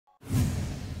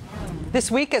This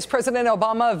week, as President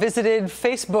Obama visited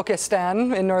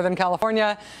Facebookistan in Northern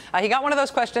California, he got one of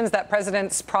those questions that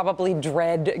presidents probably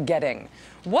dread getting.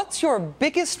 What's your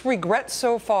biggest regret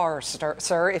so far,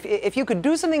 sir? If you could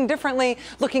do something differently,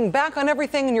 looking back on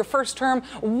everything in your first term,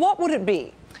 what would it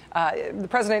be? The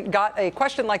president got a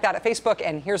question like that at Facebook,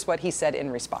 and here's what he said in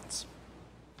response.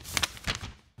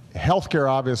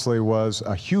 Healthcare obviously was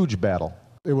a huge battle.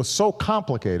 It was so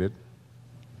complicated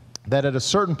that at a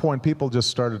certain point, people just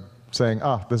started saying,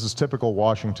 this is typical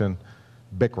Washington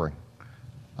bickering.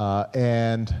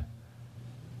 I've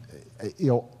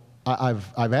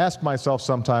asked myself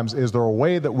sometimes, is there a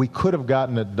way that we could have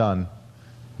gotten it done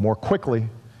more quickly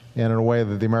and in a way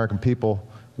that the American people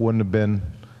wouldn't have been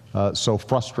so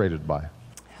frustrated by?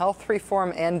 Health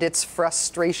reform and its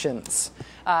frustrations.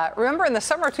 Remember, in the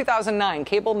summer of 2009,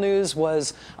 cable news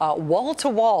was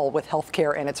wall-to-wall with health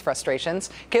care and its frustrations.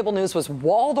 Cable news was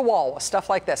wall-to-wall with stuff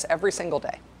like this every single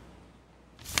day.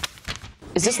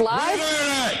 Is this live?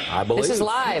 I believe. This is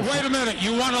live. Wait a minute.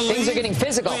 You want to leave? Things are getting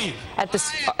physical. Leave. At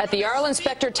the Arl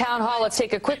Inspector Town Hall. Let's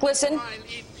take a quick listen.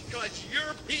 Because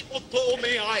your people told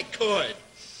me I could.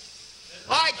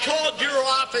 I called your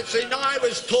office and I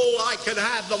was told I could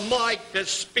have the mic to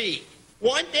speak.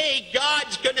 One day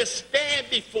God's going to stand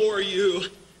before you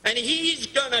and he's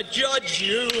going to judge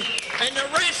you and the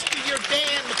rest of your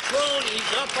damn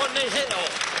cronies up on the hill.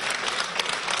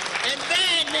 And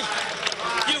then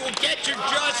you will get your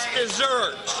just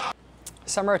desserts.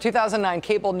 Summer of 2009,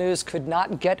 cable news could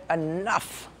not get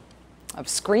enough of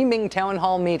screaming town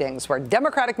hall meetings where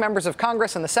Democratic members of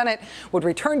Congress and the Senate would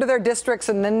return to their districts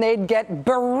and then they'd get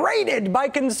berated by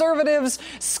conservatives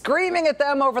screaming at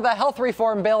them over the health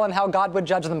reform bill and how God would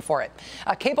judge them for it.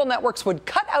 Cable networks would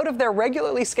cut out of their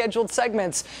regularly scheduled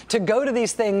segments to go to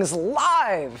these things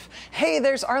live. Hey,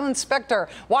 there's Arlen Specter.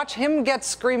 Watch him get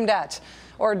screamed at.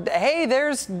 Or, hey,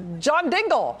 there's John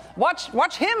Dingell.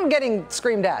 Watch him getting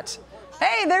screamed at.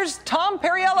 Hey, there's Tom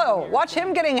Perriello. Watch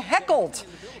him getting heckled.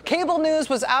 Cable news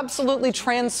was absolutely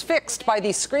transfixed by the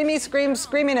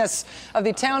screaminess of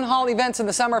the town hall events in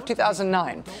the summer of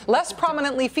 2009. Less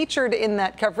prominently featured in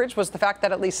that coverage was the fact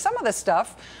that at least some of this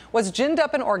stuff was ginned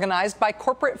up and organized by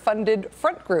corporate-funded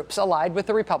front groups allied with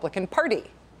the Republican Party.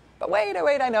 But wait,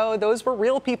 I know, those were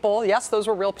real people. Yes, those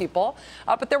were real people.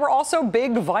 But there were also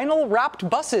big vinyl-wrapped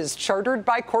buses chartered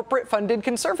by corporate-funded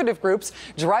conservative groups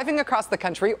driving across the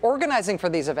country, organizing for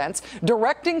these events,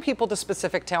 directing people to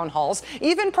specific town halls,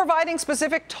 even providing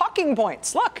specific talking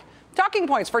points. Look, talking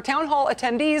points for town hall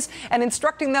attendees and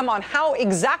instructing them on how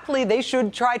exactly they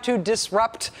should try to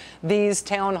disrupt these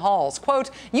town halls.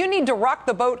 Quote, you need to rock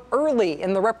the boat early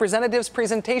in the representative's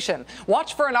presentation.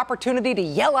 Watch for an opportunity to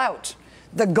yell out.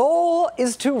 The goal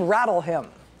is to rattle him.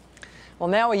 Well,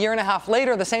 now a year and a half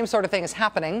later, the same sort of thing is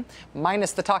happening,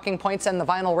 minus the talking points and the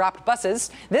vinyl-wrapped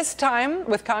buses. This time,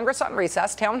 with Congress on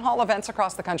recess, town hall events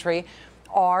across the country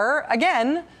are,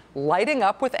 again, lighting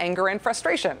up with anger and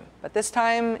frustration. But this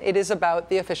time, it is about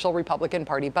the official Republican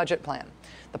Party budget plan.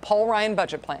 The Paul Ryan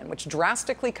budget plan, which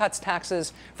drastically cuts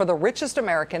taxes for the richest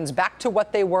Americans back to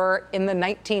what they were in the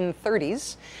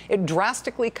 1930s. It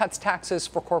drastically cuts taxes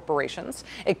for corporations.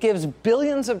 It gives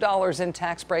billions of dollars in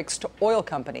tax breaks to oil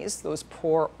companies, those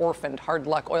poor, orphaned,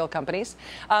 hard-luck oil companies.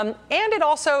 And it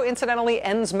also, incidentally,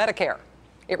 ends Medicare.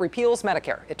 It repeals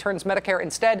Medicare. It turns Medicare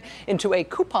instead into a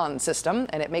coupon system,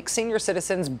 and it makes senior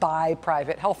citizens buy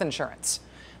private health insurance.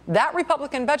 That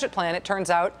Republican budget plan, it turns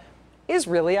out, is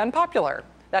really unpopular.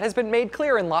 That has been made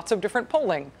clear in lots of different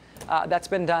polling that's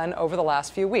been done over the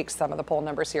last few weeks. Some of the poll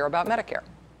numbers here about Medicare.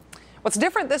 What's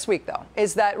different this week, though,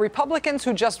 is that Republicans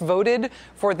who just voted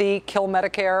for the kill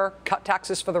Medicare, cut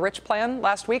taxes for the rich plan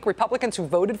last week, Republicans who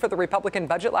voted for the Republican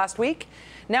budget last week,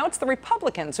 now it's the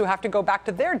Republicans who have to go back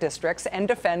to their districts and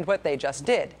defend what they just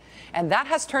did. And that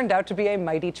has turned out to be a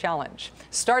mighty challenge,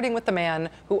 starting with the man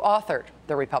who authored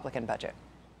the Republican budget.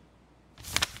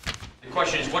 The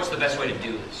question is, what's the best way to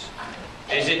do this?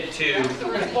 Is it to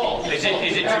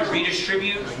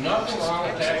redistribute? There's nothing wrong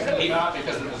with taxing the top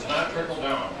because it does not trickle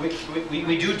down.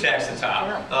 We do tax the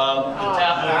top.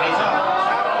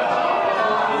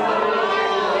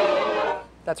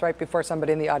 That's right before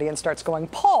somebody in the audience starts going,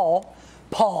 Paul,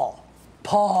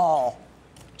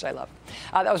 which I love.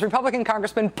 That was Republican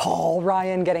Congressman Paul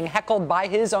Ryan getting heckled by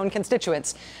his own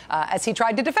constituents as he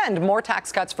tried to defend more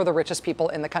tax cuts for the richest people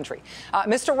in the country.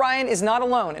 Mr. Ryan is not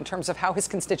alone in terms of how his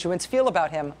constituents feel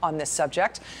about him on this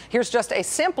subject. Here's just a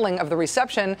sampling of the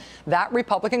reception that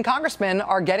Republican congressmen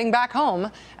are getting back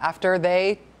home after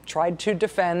they tried to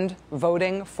defend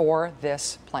voting for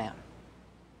this plan.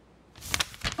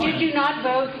 Did you not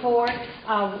vote for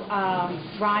Paul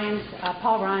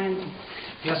Ryan's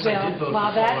Yes, I did vote Well,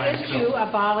 for that Ryan's is bill. to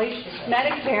abolish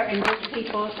Medicare and give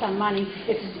people some money.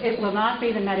 It will not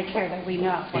be the Medicare that we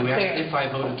know. You asked if I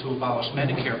voted to abolish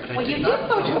Medicare, but I Well, did you not did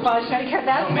vote to abolish Medicare.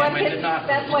 That's No, what ma'am, I did not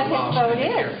that's vote what to his abolish vote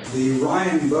Medicare. is. The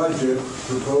Ryan budget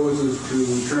proposes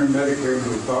to turn Medicare into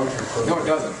a voucher program. No, it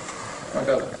doesn't. No, it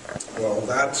doesn't. Well,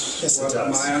 that's Yes, it what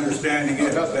does. my understanding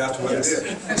is. That's what it is.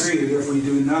 Agreed, if we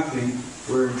do nothing,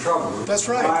 we're in trouble. That's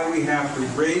right. Why we have to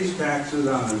raise taxes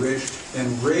on the rich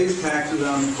and raise taxes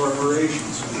on the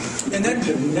corporations. And then-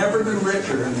 They've never been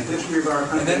richer in the history of our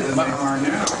country then- than they are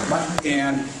now.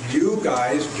 And you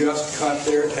guys just cut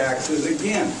their taxes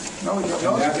again. No, we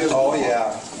don't. And that is Oh,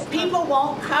 yeah. People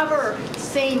won't cover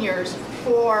seniors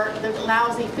for the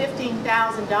lousy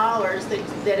 $15,000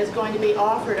 that is going to be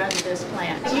offered under this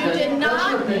plan. You did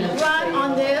not run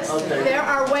on this. There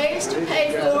are ways to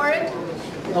pay for it,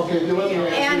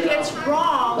 and it's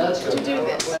wrong to do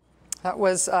this. That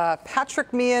was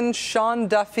Patrick Meehan, Sean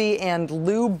Duffy, and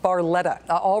Lou Barletta,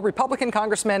 all Republican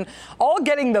congressmen, all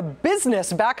getting the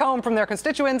business back home from their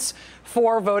constituents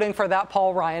for voting for that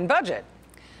Paul Ryan budget.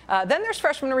 Then there's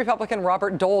freshman Republican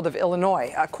Robert Dold of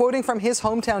Illinois. Quoting from his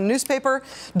hometown newspaper,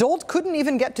 Dold couldn't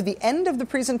even get to the end of the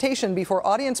presentation before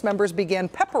audience members began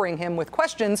peppering him with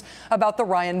questions about the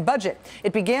Ryan budget.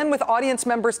 It began with audience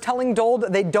members telling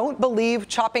Dold they don't believe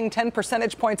chopping 10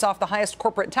 percentage points off the highest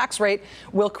corporate tax rate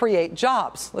will create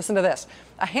jobs. Listen to this.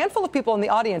 A handful of people in the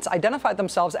audience identified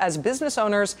themselves as business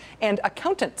owners and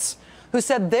accountants, who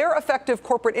said their effective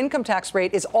corporate income tax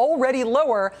rate is already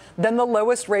lower than the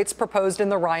lowest rates proposed in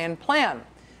the Ryan plan.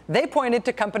 They pointed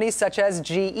to companies such as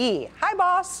GE, hi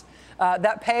boss,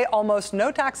 that pay almost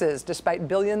no taxes despite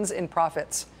billions in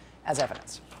profits as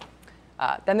evidence.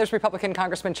 Then there's Republican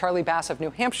Congressman Charlie Bass of New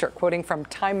Hampshire, quoting from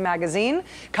Time magazine.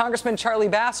 Congressman Charlie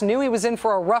Bass knew he was in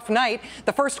for a rough night.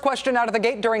 The first question out of the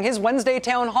gate during his Wednesday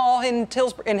town hall in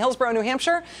Hillsborough, New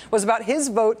Hampshire, was about his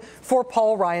vote for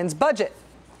Paul Ryan's budget.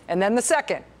 And then the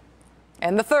second,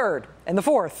 and the third, and the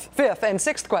fourth, fifth, and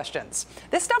sixth questions.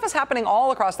 This stuff is happening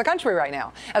all across the country right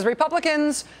now. As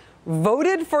Republicans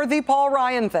voted for the Paul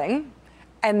Ryan thing,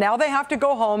 and now they have to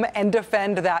go home and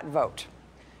defend that vote.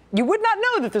 You would not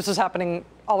know that this is happening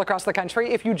all across the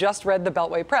country if you just read the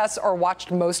Beltway Press or watched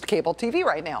most cable TV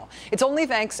right now. It's only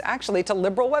thanks, actually, to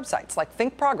liberal websites like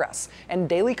Think Progress and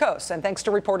Daily Kos, and thanks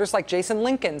to reporters like Jason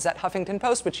Lincoln's at Huffington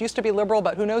Post, which used to be liberal,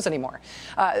 but who knows anymore.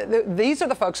 These are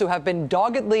the folks who have been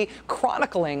doggedly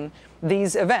chronicling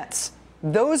these events.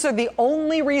 Those are the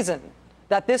only reason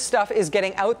that this stuff is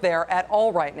getting out there at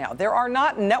all right now. There are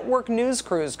not network news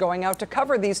crews going out to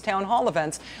cover these town hall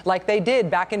events like they did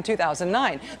back in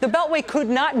 2009. The Beltway could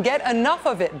not get enough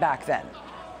of it back then.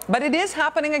 But it is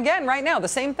happening again right now, the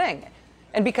same thing.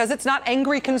 And because it's not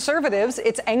angry conservatives,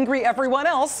 it's angry everyone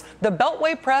else, the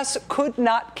Beltway Press could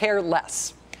not care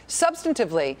less.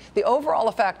 Substantively, the overall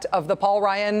effect of the Paul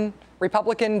Ryan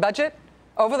Republican budget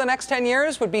over the next 10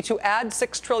 years would be to add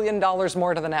 $6 trillion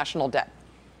more to the national debt.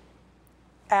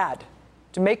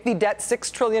 To make the debt $6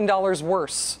 trillion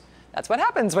worse. That's what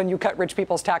happens when you cut rich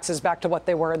people's taxes back to what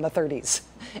they were in the 30s.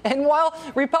 And while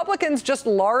Republicans just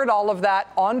lard all of that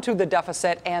onto the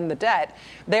deficit and the debt,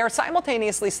 they are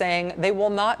simultaneously saying they will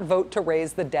not vote to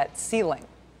raise the debt ceiling.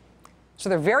 So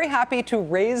they're very happy to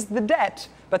raise the debt,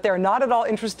 but they're not at all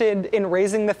interested in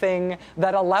raising the thing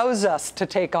that allows us to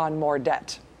take on more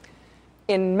debt.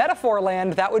 In metaphor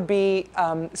land, that would be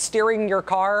steering your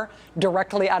car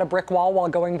directly at a brick wall while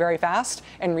going very fast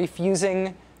and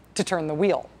refusing to turn the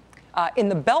wheel. In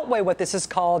the Beltway, what this is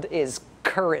called is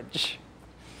courage.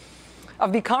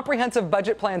 Of the comprehensive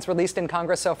budget plans released in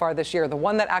Congress so far this year, the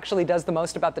one that actually does the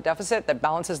most about the deficit, that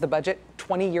balances the budget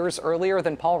 20 years earlier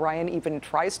than Paul Ryan even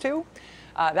tries to,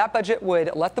 that budget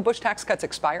would let the Bush tax cuts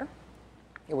expire.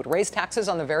 It would raise taxes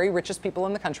on the very richest people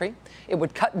in the country. It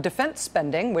would cut defense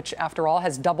spending, which, after all,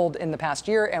 has doubled in the past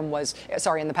year and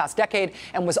in the past decade,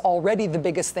 and was already the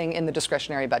biggest thing in the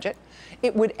discretionary budget.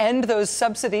 It would end those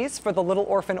subsidies for the little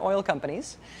orphan oil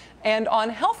companies. And on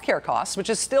health care costs, which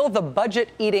is still the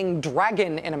budget-eating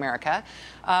dragon in America,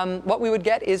 what we would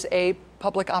get is a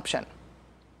public option.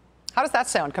 How does that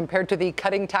sound compared to the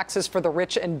cutting taxes for the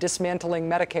rich and dismantling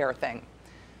Medicare thing?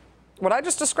 What I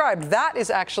just described, that is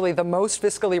actually the most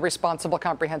fiscally responsible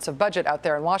comprehensive budget out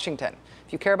there in Washington.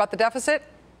 If you care about the deficit,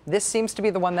 this seems to be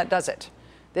the one that does it.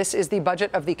 This is the budget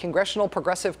of the Congressional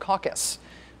Progressive Caucus,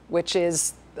 which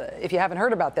is, if you haven't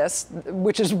heard about this,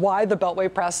 which is why the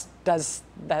Beltway Press does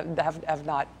have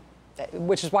not,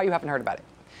 which is why you haven't heard about it.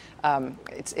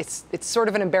 It's sort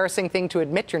of an embarrassing thing to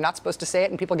admit. You're not supposed to say it,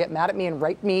 and people get mad at me and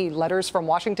write me letters from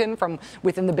Washington from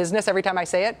within the business every time I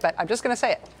say it, but I'm just going to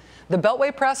say it. The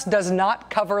Beltway Press does not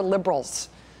cover liberals.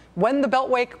 When the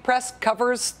Beltway press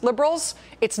covers liberals,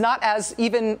 it's not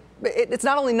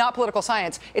only not political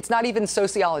science, it's not even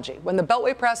sociology. When the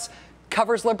Beltway press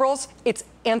covers liberals, it's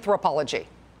anthropology.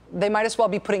 They might as well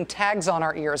be putting tags on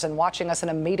our ears and watching us in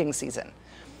a mating season.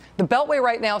 The Beltway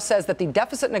right now says that the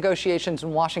deficit negotiations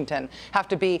in Washington have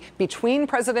to be between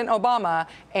President Obama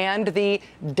and the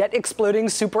debt-exploding,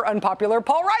 super unpopular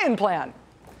Paul Ryan plan.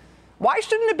 Why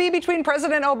shouldn't it be between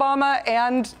President Obama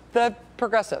and the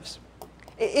progressives?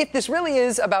 If this really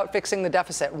is about fixing the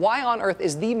deficit, why on earth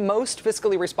is the most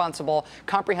fiscally responsible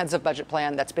comprehensive budget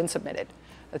plan that's been submitted,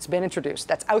 that's been introduced,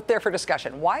 that's out there for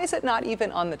discussion, why is it not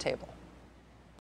even on the table?